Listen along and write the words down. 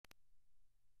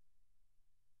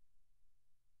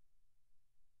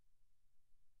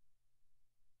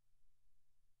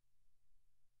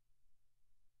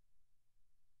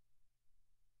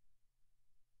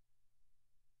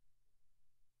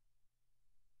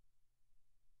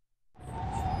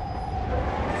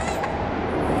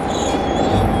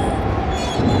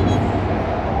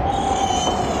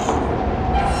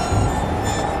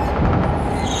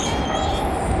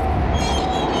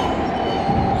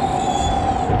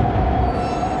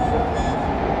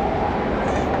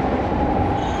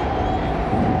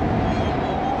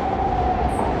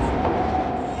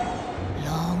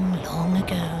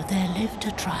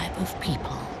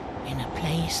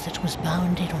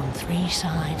3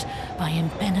 sides by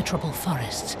impenetrable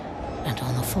forests, and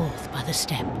on the 4th by the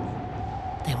steppe.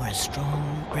 They were a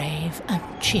strong, brave, and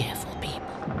cheerful people.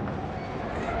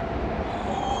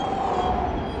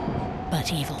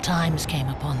 But evil times came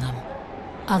upon them.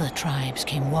 Other tribes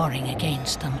came warring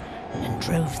against them and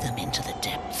drove them into the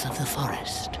depths of the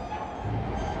forest.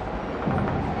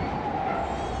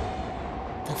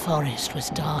 The forest was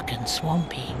dark and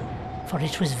swampy, for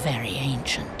it was very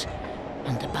ancient,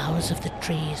 and the boughs of the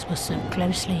trees were so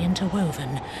closely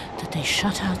interwoven that they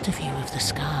shut out the view of the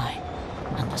sky,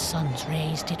 and the sun's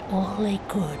rays did all they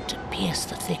could to pierce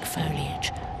the thick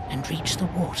foliage and reach the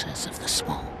waters of the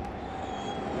swamp.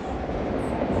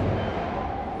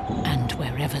 And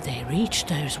wherever they reached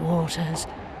those waters,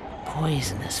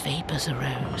 poisonous vapors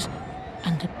arose,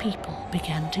 and the people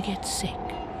began to get sick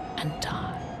and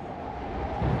die.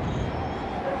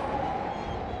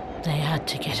 They had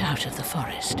to get out of the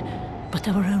forest, but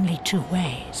there were only 2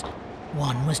 ways.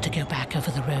 One was to go back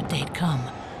over the road they'd come,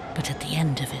 but at the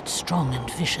end of it, strong and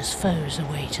vicious foes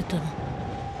awaited them.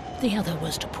 The other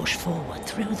was to push forward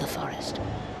through the forest,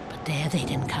 but there they'd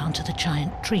encounter the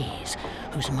giant trees,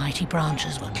 whose mighty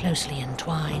branches were closely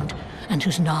entwined, and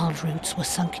whose gnarled roots were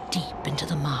sunk deep into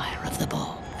the mire of the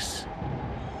bogs.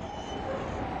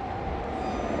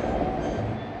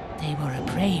 They were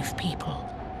a brave people,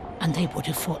 and they would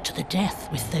have fought to the death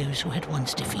with those who had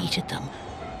once defeated them,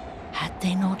 had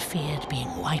they not feared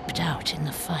being wiped out in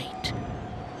the fight.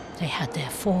 They had their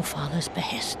forefathers'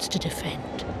 behests to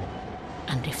defend,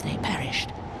 and if they perished,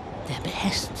 their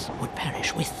behests would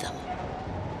perish with them.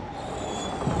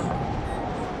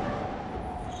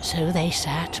 So they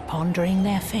sat, pondering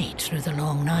their fate through the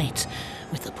long nights,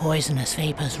 with the poisonous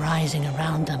vapors rising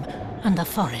around them, and the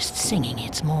forest singing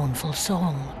its mournful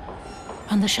song.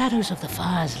 And the shadows of the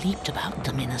fires leaped about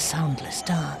them in a soundless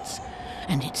dance,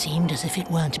 and it seemed as if it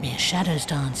weren't mere shadows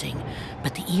dancing,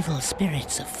 but the evil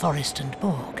spirits of forest and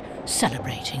bog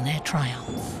celebrating their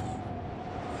triumph.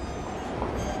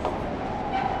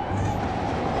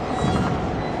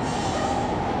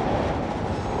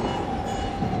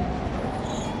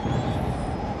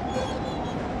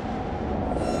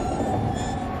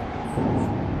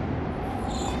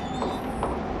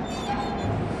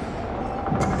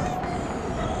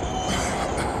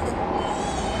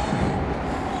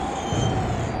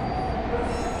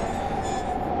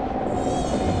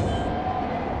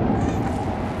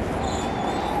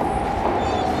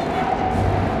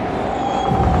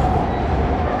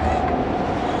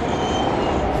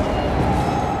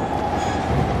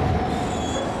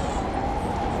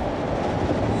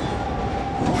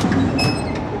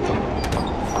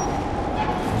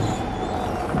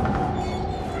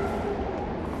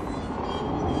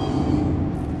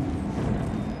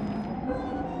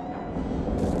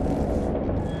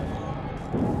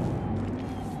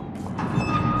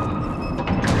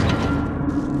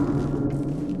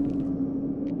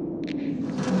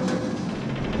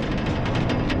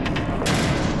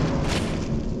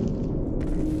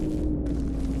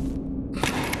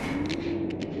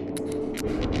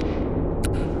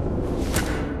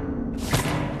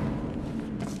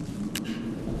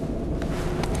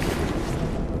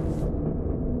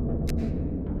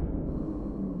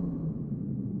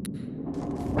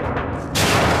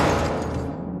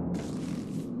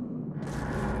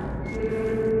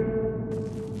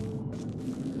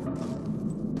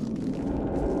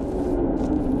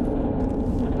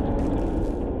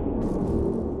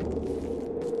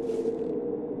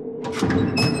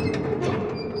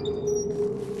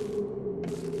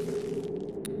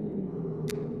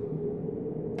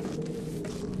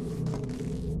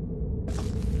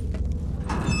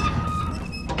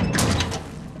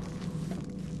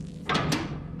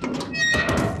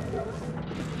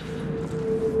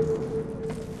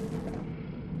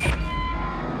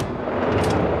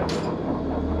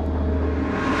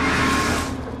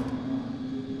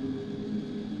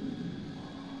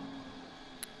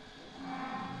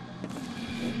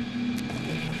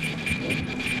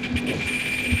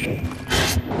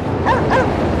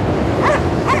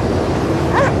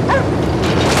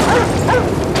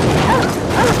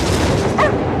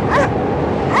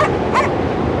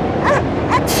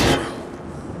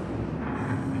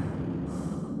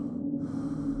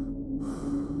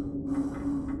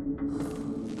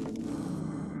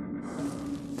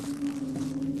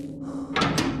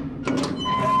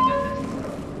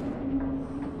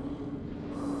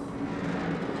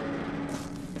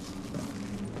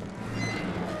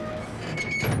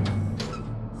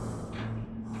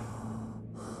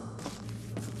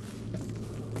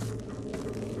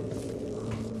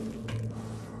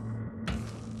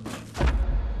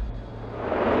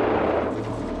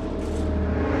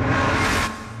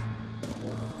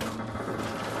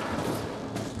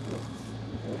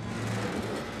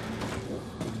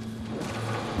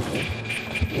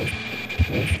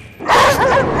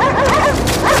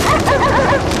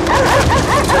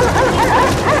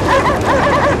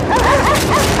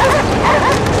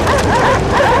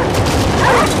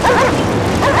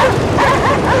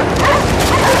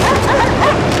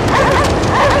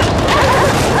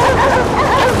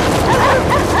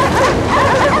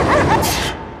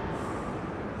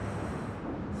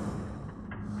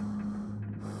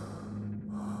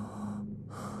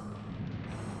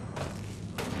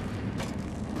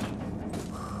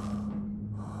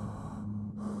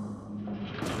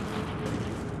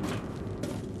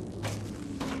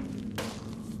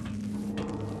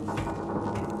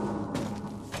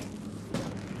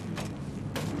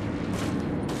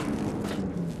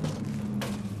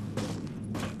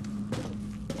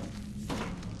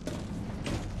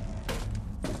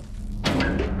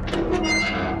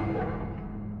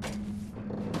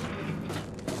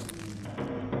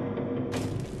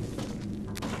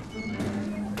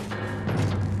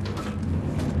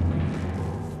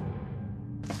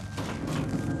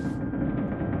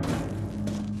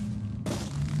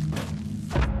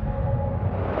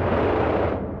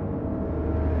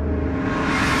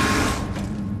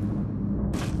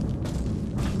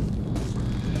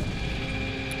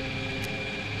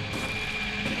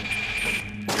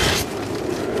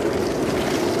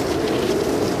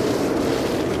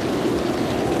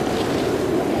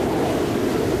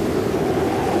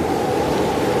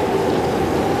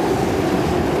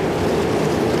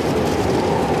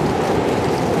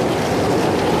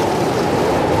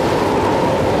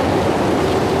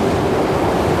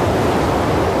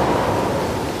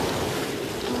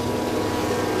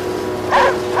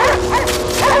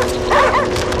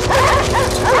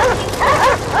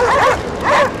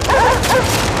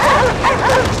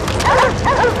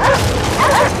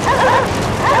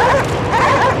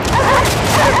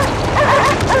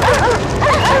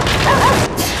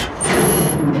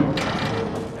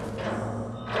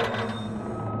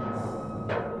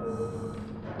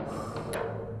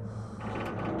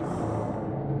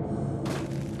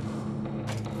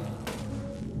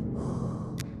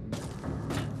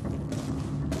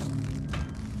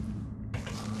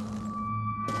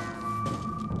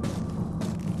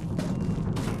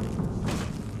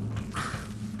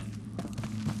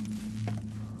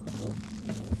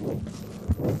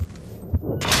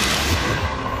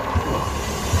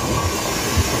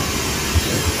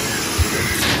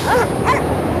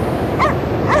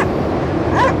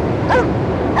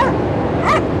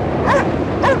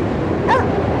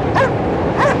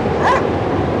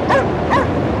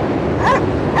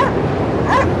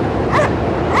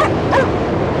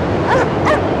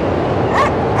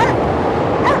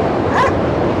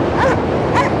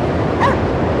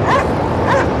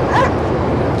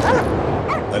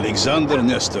 Alexander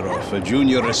Nesterov, a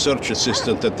junior research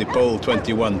assistant at the Pole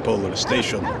 21 Polar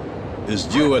Station, is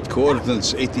due at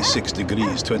coordinates 86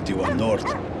 degrees 21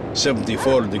 north,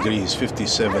 74 degrees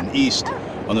 57 east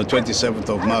on the 27th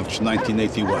of March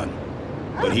 1981,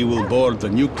 where he will board the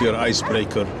nuclear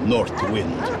icebreaker North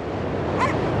Wind.